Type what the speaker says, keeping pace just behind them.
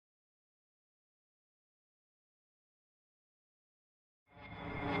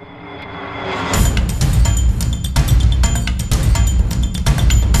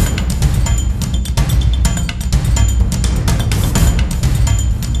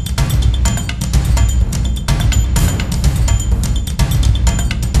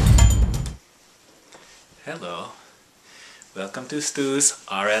Welcome to Stu's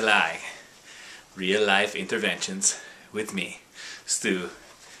RLI, Real Life Interventions with me, Stu.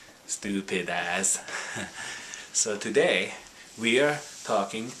 Stupid as. So today we are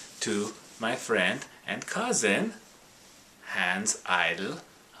talking to my friend and cousin, Hans Idle,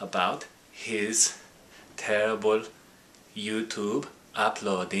 about his terrible YouTube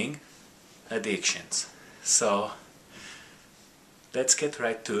uploading addictions. So let's get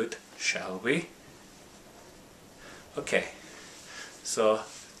right to it, shall we? Okay, so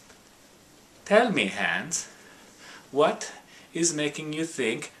tell me, Hans, what is making you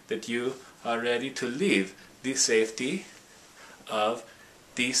think that you are ready to leave the safety of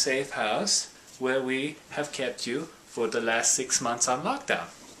the safe house where we have kept you for the last 6 months on lockdown?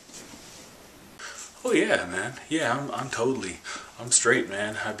 Oh yeah, man. Yeah, I'm straight,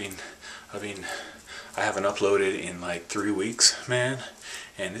 man. I haven't uploaded in like 3 weeks, man,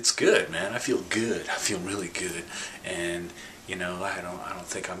 and it's good, man. I feel good. I feel really good, and you know, I don't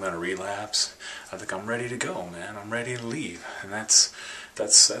think I'm gonna relapse. I think I'm ready to go, man. I'm ready to leave, and that's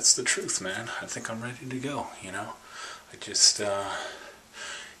the truth, man. I think I'm ready to go. You know, I just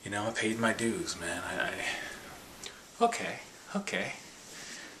you know, I paid my dues, man. Okay.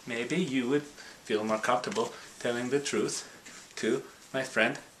 Maybe you would feel more comfortable telling the truth to my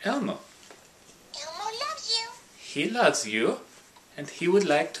friend Elmo. Elmo loves you. He loves you, and he would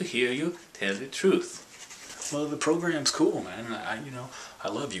like to hear you tell the truth. Well, the program's cool, man. You know, I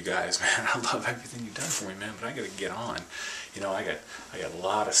love you guys, man. I love everything you've done for me, man. But I gotta get on. You know, I got a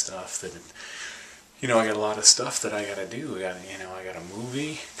lot of stuff that, you know, I gotta do. I got a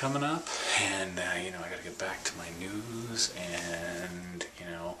movie coming up, and you know, I gotta get back to my news, and you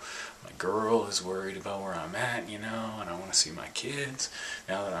know, my girl is worried about where I'm at, you know, and I want to see my kids.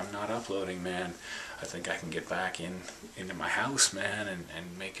 Now that I'm not uploading, man, I think I can get back into my house, man,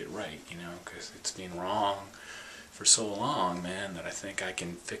 and make it right, you know, because it's been wrong for so long, man, that I think I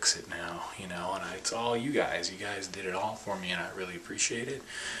can fix it now, you know, and it's all you guys. You guys did it all for me, and I really appreciate it.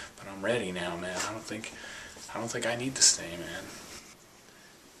 But I'm ready now, man. I don't think I need to stay, man.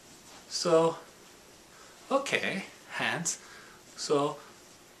 So, okay, Hans, so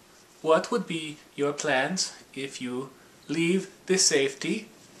what would be your plans if you leave the safety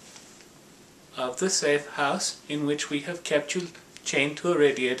of the safe house in which we have kept you chained to a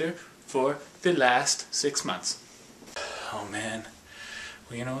radiator for the last 6 months? Oh, man.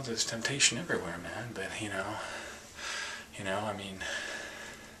 Well, you know, there's temptation everywhere, man. But, you know, I mean,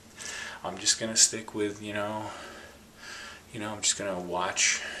 I'm just going to stick with, you know, I'm just going to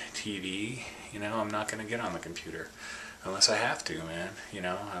watch TV. You know, I'm not going to get on the computer unless I have to, man. You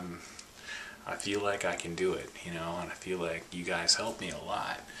know, I feel like I can do it, you know, and I feel like you guys help me a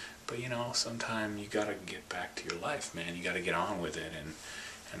lot. But, you know, sometimes you got to get back to your life, man. You got to get on with it,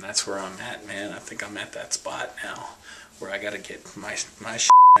 and that's where I'm at, man. I think I'm at that spot now where I got to get my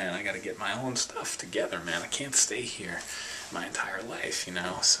shit, man. I got to get my own stuff together, man. I can't stay here my entire life, you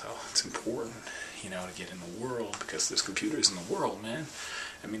know, so it's important, you know, to get in the world, because there's computers in the world, man.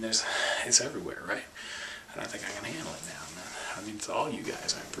 I mean, it's everywhere, right? And I think I can handle it now, man. I mean, it's all you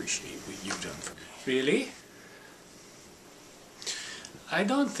guys. I appreciate what you've done for me. Really? I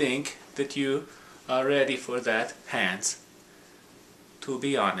don't think that you are ready for that, Hans. To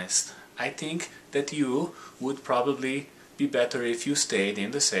be honest, I think that you would probably be better if you stayed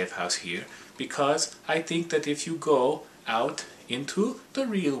in the safe house here, because I think that if you go out into the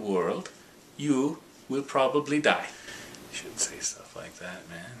real world, you will probably die. You shouldn't say stuff like that,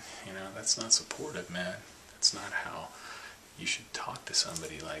 man. You know, that's not supportive, man. That's not how you should talk to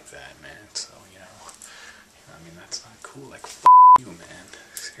somebody like that, man. So, you know, I mean, that's not cool. Like, f*** you, man.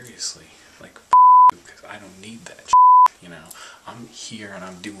 Seriously. Like, f*** you, because I don't need that shit, you know. I'm here and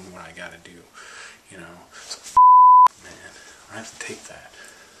I'm doing what I gotta do, you know. So, f*** man. I have to take that,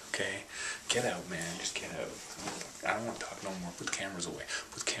 okay? Get out, man. Just get out. I don't want to talk no more. Put the cameras away.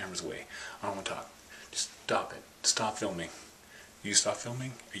 Put the cameras away. I don't want to talk. Just stop it. Stop filming. You stop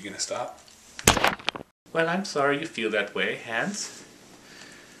filming? Are you gonna stop? Well, I'm sorry you feel that way, Hans.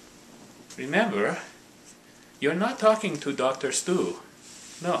 Remember, you're not talking to Dr. Stu.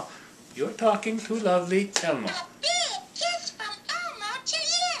 No, you're talking to lovely Elmo. A big kiss from Elmo to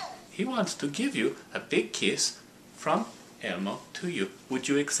you. He wants to give you a big kiss from Elmo to you. Would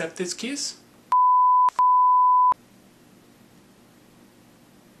you accept this kiss?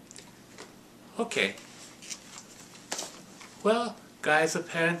 Okay. Well, guys,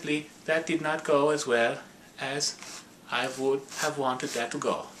 apparently that did not go as well as I would have wanted that to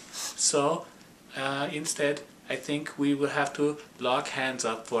go. So, instead, I think we will have to lock hands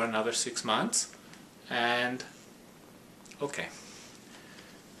up for another 6 months. And, okay.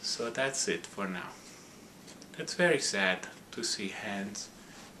 So that's it for now. That's very sad. to see hands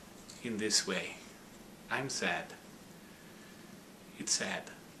in this way. I'm sad. It's sad.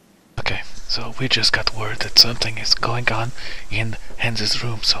 Okay, so we just got word that something is going on in Hans'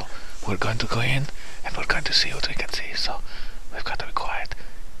 room, so we're going to go in and we're going to see what we can see, so we've got to be quiet.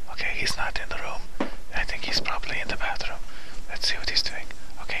 Okay, he's not in the room. I think he's probably in the bathroom. Let's see what he's doing.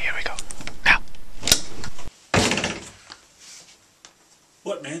 Okay, here we go. Now!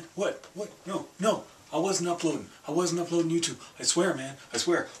 What, man? What? No. I wasn't uploading YouTube. I swear, man. I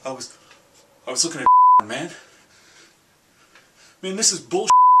swear. I was looking at man. Man, this is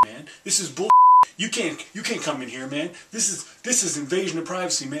bullshit, man. This is bullshit. You can't come in here, man. This is invasion of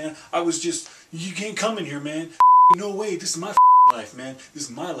privacy, man. You can't come in here, man. No way. This is my life, man. This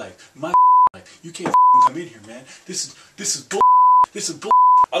is my life. My life. You can't come in here, man. This is bull. This is bull.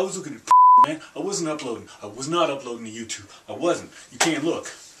 I was looking at man. I wasn't uploading. I was not uploading to YouTube. I wasn't. You can't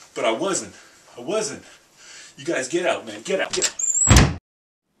look. But I wasn't. You guys get out, man. Get out.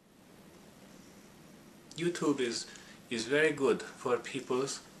 YouTube is very good for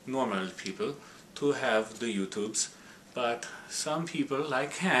normal people, to have the YouTubes, but some people,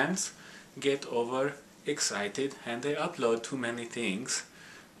 like Hans, get overexcited and they upload too many things,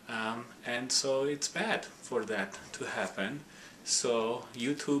 and so it's bad for that to happen. So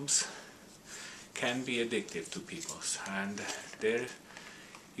YouTubes can be addictive to people, and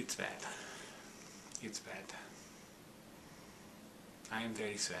it's bad. It's bad. I am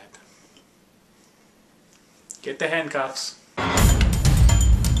very sad. Get the handcuffs.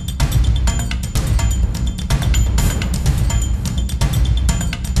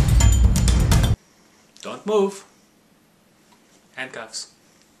 Don't move. Handcuffs.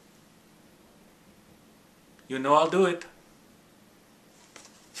 You know I'll do it.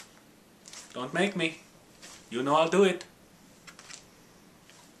 Don't make me. You know I'll do it.